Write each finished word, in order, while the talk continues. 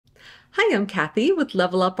Hi, I'm Cathy with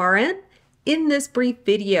Level Up RN. In this brief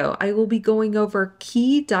video, I will be going over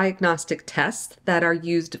key diagnostic tests that are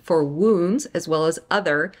used for wounds as well as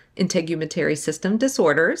other integumentary system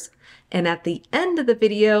disorders. And at the end of the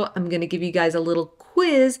video, I'm going to give you guys a little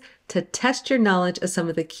quiz to test your knowledge of some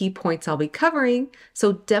of the key points I'll be covering,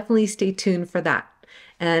 so definitely stay tuned for that.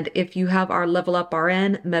 And if you have our Level Up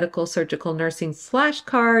RN medical surgical nursing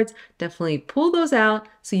flashcards, definitely pull those out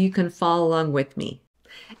so you can follow along with me.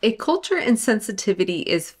 A culture and sensitivity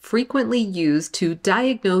is frequently used to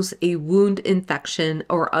diagnose a wound infection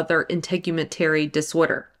or other integumentary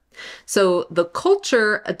disorder. So the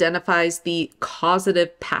culture identifies the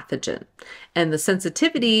causative pathogen, and the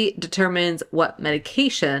sensitivity determines what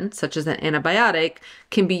medication, such as an antibiotic,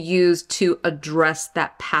 can be used to address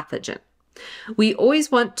that pathogen. We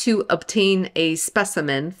always want to obtain a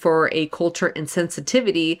specimen for a culture and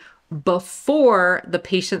sensitivity before the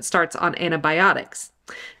patient starts on antibiotics.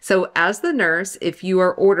 So as the nurse, if you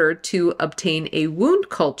are ordered to obtain a wound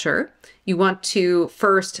culture, you want to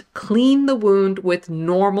first clean the wound with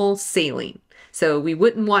normal saline. So we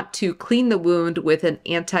wouldn't want to clean the wound with an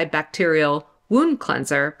antibacterial wound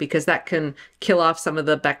cleanser because that can kill off some of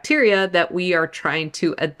the bacteria that we are trying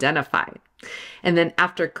to identify. And then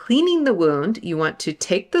after cleaning the wound, you want to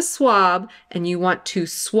take the swab and you want to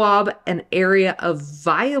swab an area of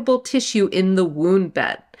viable tissue in the wound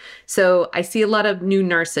bed. So I see a lot of new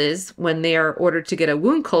nurses when they are ordered to get a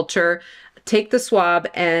wound culture, take the swab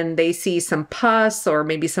and they see some pus or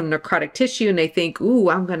maybe some necrotic tissue and they think, ooh,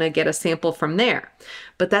 I'm going to get a sample from there.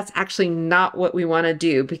 But that's actually not what we want to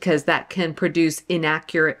do because that can produce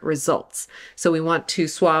inaccurate results. So we want to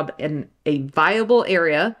swab in a viable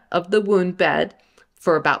area of the wound bed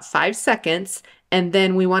for about 5 seconds. And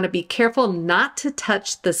then we want to be careful not to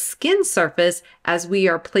touch the skin surface as we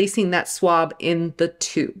are placing that swab in the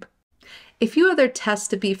tube. A few other tests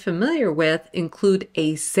to be familiar with include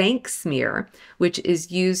a tzanck smear, which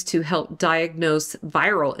is used to help diagnose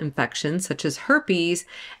viral infections such as herpes,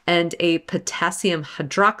 and a potassium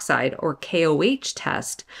hydroxide or KOH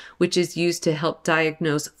test, which is used to help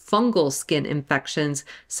diagnose fungal skin infections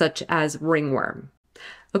such as ringworm.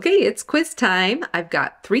 Okay, it's quiz time. I've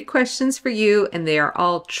got 3 questions for you and they are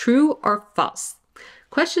all true or false.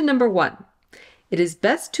 Question number 1. It is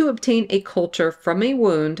best to obtain a culture from a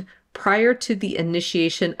wound prior to the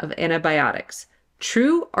initiation of antibiotics.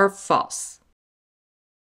 True or false?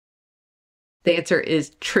 The answer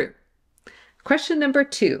is true. Question number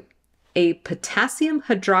 2. A potassium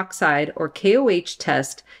hydroxide or KOH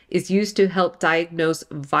test is used to help diagnose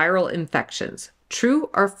viral infections. True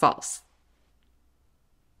or false?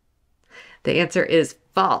 The answer is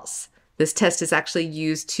false. This test is actually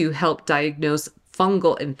used to help diagnose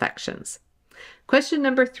fungal infections. Question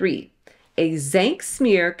number 3. A tzanck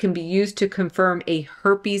smear can be used to confirm a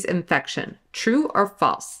herpes infection. True or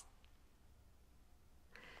false?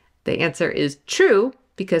 The answer is true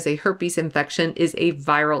because a herpes infection is a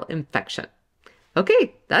viral infection.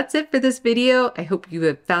 Okay, that's it for this video. I hope you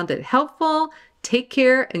have found it helpful. Take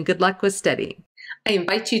care and good luck with studying. I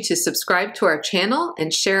invite you to subscribe to our channel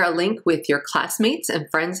and share a link with your classmates and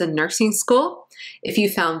friends in nursing school. If you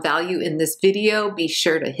found value in this video, be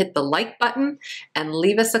sure to hit the like button and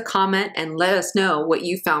leave us a comment and let us know what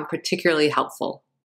you found particularly helpful.